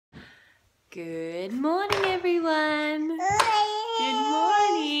Good morning, everyone. Good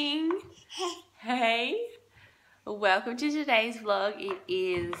morning. Hey, welcome to today's vlog. It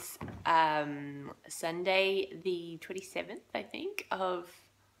is Sunday the 27th, I think, of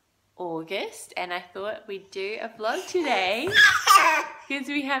August, and I thought we'd do a vlog today because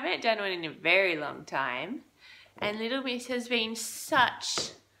we haven't done one in a very long time, and Little Miss has been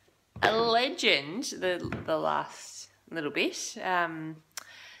such a legend the last little bit.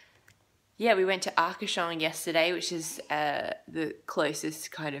 Yeah, we went to Arcachon yesterday, which is the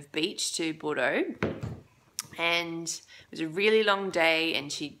closest kind of beach to Bordeaux. And it was a really long day,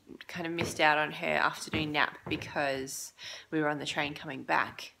 and she kind of missed out on her afternoon nap because we were on the train coming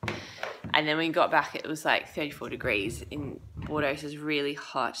back. And then when we got back, it was like 34 degrees in Bordeaux, so it was really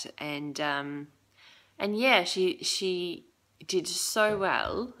hot. And yeah, she did so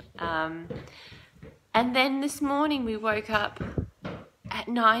well. And then this morning we woke up at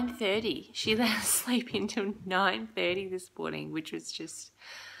 9:30. She let us sleep until 9:30 this morning, which was just,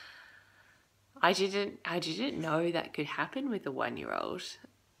 I didn't know that could happen with a 1-year-old.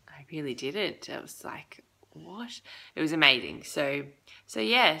 I really didn't. I was like, what? It was amazing. So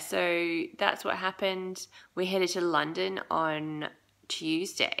yeah, so that's what happened. We headed to London on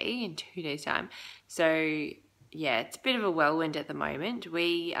Tuesday in 2 days' time. So yeah, it's a bit of a whirlwind at the moment.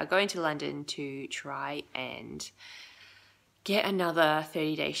 We are going to London to try and get another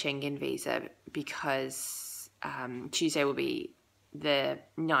 30-day Schengen visa because Tuesday will be the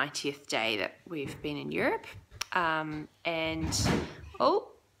 90th day that we've been in Europe. And,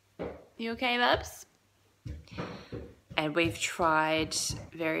 oh, you okay, Bubs? And we've tried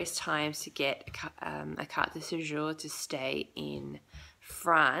various times to get a carte de séjour to stay in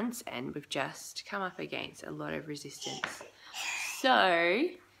France, and we've just come up against a lot of resistance. So,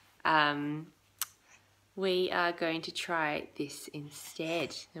 we are going to try this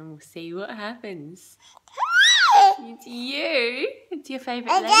instead, and we'll see what happens. It's you. It's your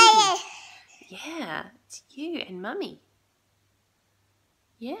favourite lady. Yeah, it's you and Mummy.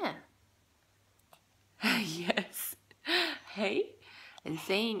 Yeah. Yes. Hey, and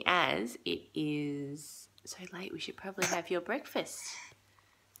seeing as it is so late, we should probably have your breakfast.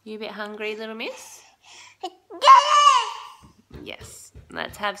 You a bit hungry, little miss? Yes.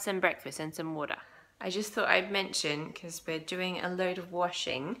 Let's have some breakfast and some water. I just thought I'd mention, because we're doing a load of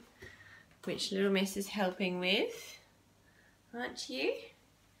washing, which Little Miss is helping with. Aren't you?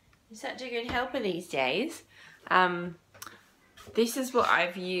 You're such a good helper these days. This is what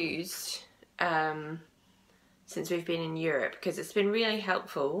I've used since we've been in Europe, because it's been really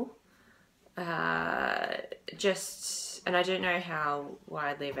helpful. And I don't know how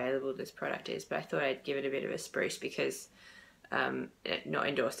widely available this product is, but I thought I'd give it a bit of a spruce because, not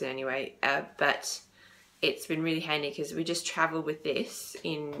endorsed in any way, but it's been really handy because we just travel with this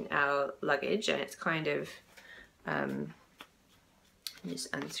in our luggage, and it's kind of, just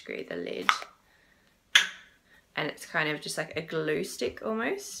unscrew the lid, and it's kind of just like a glue stick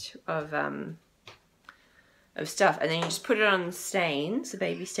almost of stuff, and then you just put it on the stains, the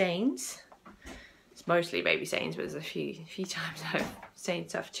baby stains. It's mostly baby stains, but there's a few times I've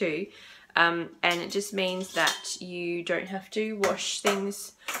stained stuff too. And it just means that you don't have to wash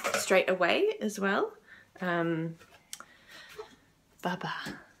things straight away as well. Baba.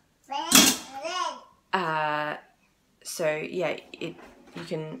 So yeah, you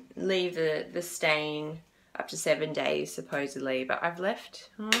can leave the stain up to 7 days supposedly, but I've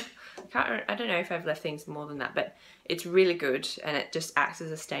left, I don't know if I've left things more than that, but it's really good, and it just acts as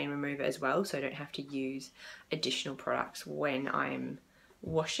a stain remover as well, so I don't have to use additional products when I'm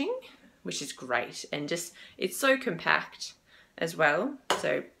washing, which is great. And just, it's so compact as well,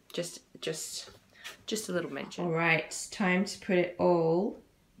 so just a little mention. All right, time to put it all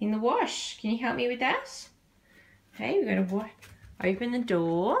in the wash. Can you help me with that? Okay, we're going to open the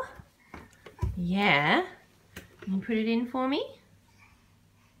door. Yeah. Can you put it in for me?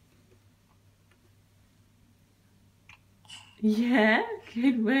 Yeah,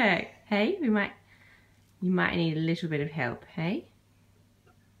 good work. Hey, you might need a little bit of help, hey?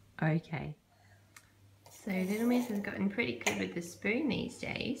 Okay. So Little Miss has gotten pretty good with the spoon these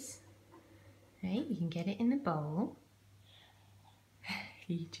days. Hey, you can get it in the bowl. What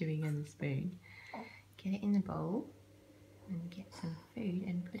are you doing on the spoon? Get it in the bowl and get some food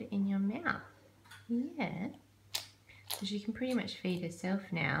and put it in your mouth. Yeah. So she can pretty much feed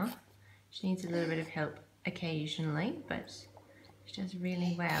herself now. She needs a little bit of help occasionally, but she does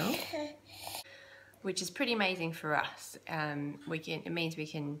really well. Which is pretty amazing for us. It means we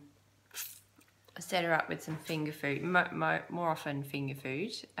can set her up with some finger food, more often finger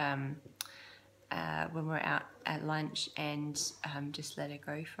food, when we're out at lunch and just let her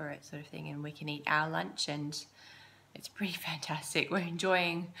go for it, sort of thing, and we can eat our lunch, and it's pretty fantastic. We're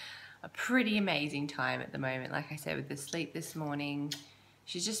enjoying a pretty amazing time at the moment. Like I said, with the sleep this morning,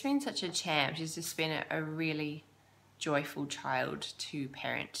 she's just been such a champ. She's just been a really joyful child to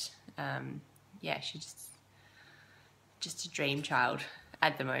parent. Yeah, she's just a dream child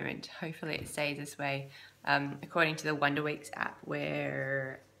at the moment. Hopefully it stays this way. According to the Wonder Weeks app,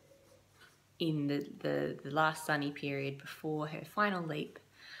 we're in the last sunny period before her final leap.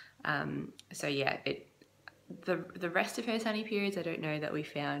 So yeah, the rest of her sunny periods, I don't know that we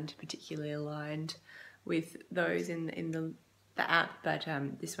found particularly aligned with those in the app, but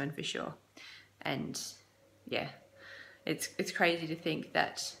this one for sure. And yeah, it's crazy to think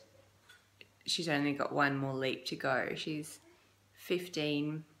that she's only got one more leap to go. She's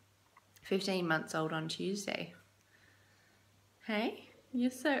 15 months old on Tuesday. Hey,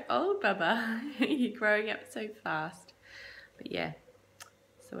 you're so old, Bubba. You're growing up so fast. But yeah,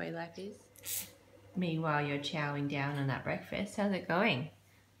 that's the way life is. Meanwhile, you're chowing down on that breakfast. How's it going?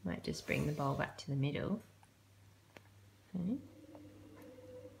 Might just bring the bowl back to the middle. Okay.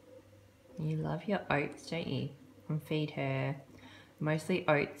 You love your oats, don't you? And feed her mostly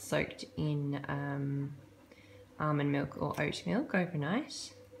oats soaked in almond milk or oat milk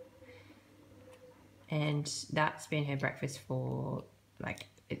overnight. And that's been her breakfast for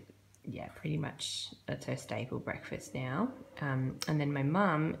yeah, pretty much that's her staple breakfast now. And then my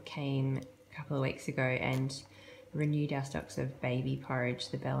mum came a couple of weeks ago and renewed our stocks of baby porridge,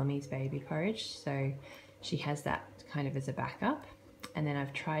 the Bellamy's baby porridge. So she has that kind of as a backup. And then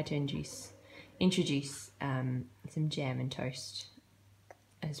I've tried to introduce some jam and toast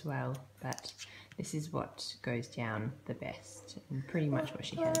as well, but this is what goes down the best and pretty much what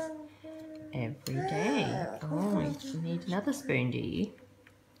she has every day. Oh, you need another spoon, do you?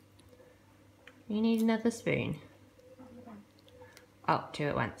 You need another spoon. Oh, two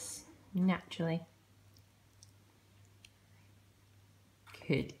at once, naturally.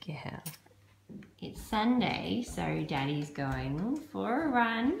 Good girl. It's Sunday, so Daddy's going for a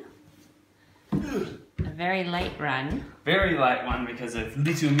run. A very late run. Very late one because of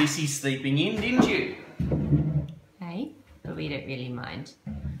little Missy sleeping in, didn't you? Hey, but we don't really mind.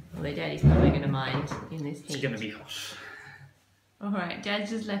 Although Daddy's probably going to mind in this heat. It's going to be hot. Alright, Dad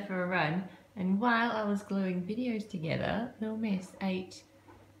just left for a run, and while I was gluing videos together, little Miss ate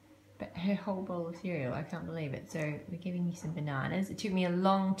her whole bowl of cereal. I can't believe it. So we're giving you some bananas. It took me a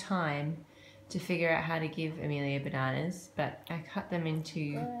long time to figure out how to give Amelia bananas, but I cut them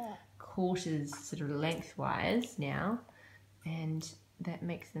into quarters sort of lengthwise now, and that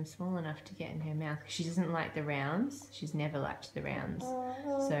makes them small enough to get in her mouth. She doesn't like the rounds. She's never liked the rounds.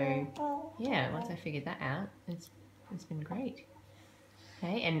 So yeah, once I figured that out, it's been great.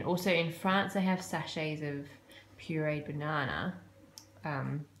 Okay, and also in France they have sachets of pureed banana,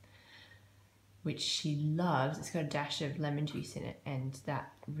 which she loves. It's got a dash of lemon juice in it, and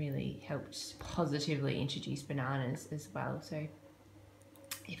that really helped positively introduce bananas as well. So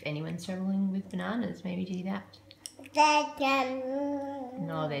if anyone's struggling with bananas, maybe do that.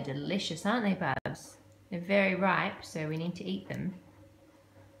 No, they're delicious, aren't they, Bubs? They're very ripe, so we need to eat them.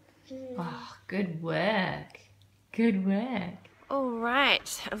 Oh, good work. Good work. All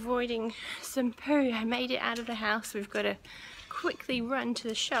right, avoiding some poo. I made it out of the house. We've got to quickly run to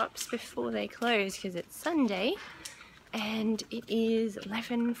the shops before they close because it's Sunday and it is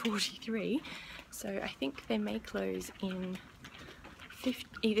 11:43. So I think they may close in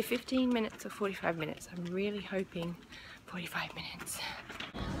either 15 minutes or 45 minutes. I'm really hoping 45 minutes.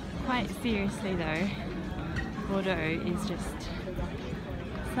 Quite seriously though, Bordeaux is just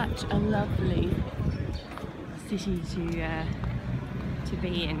such a lovely city to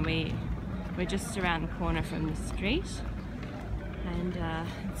be in. We're just around the corner from the street, and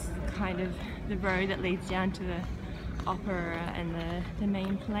it's kind of the road that leads down to the opera and the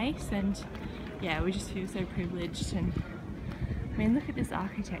main place, and yeah, we just feel so privileged. And I mean, look at this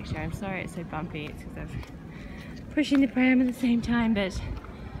architecture. I'm sorry it's so bumpy, it's because I'm pushing the pram at the same time, but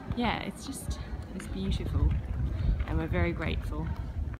yeah, it's beautiful and we're very grateful.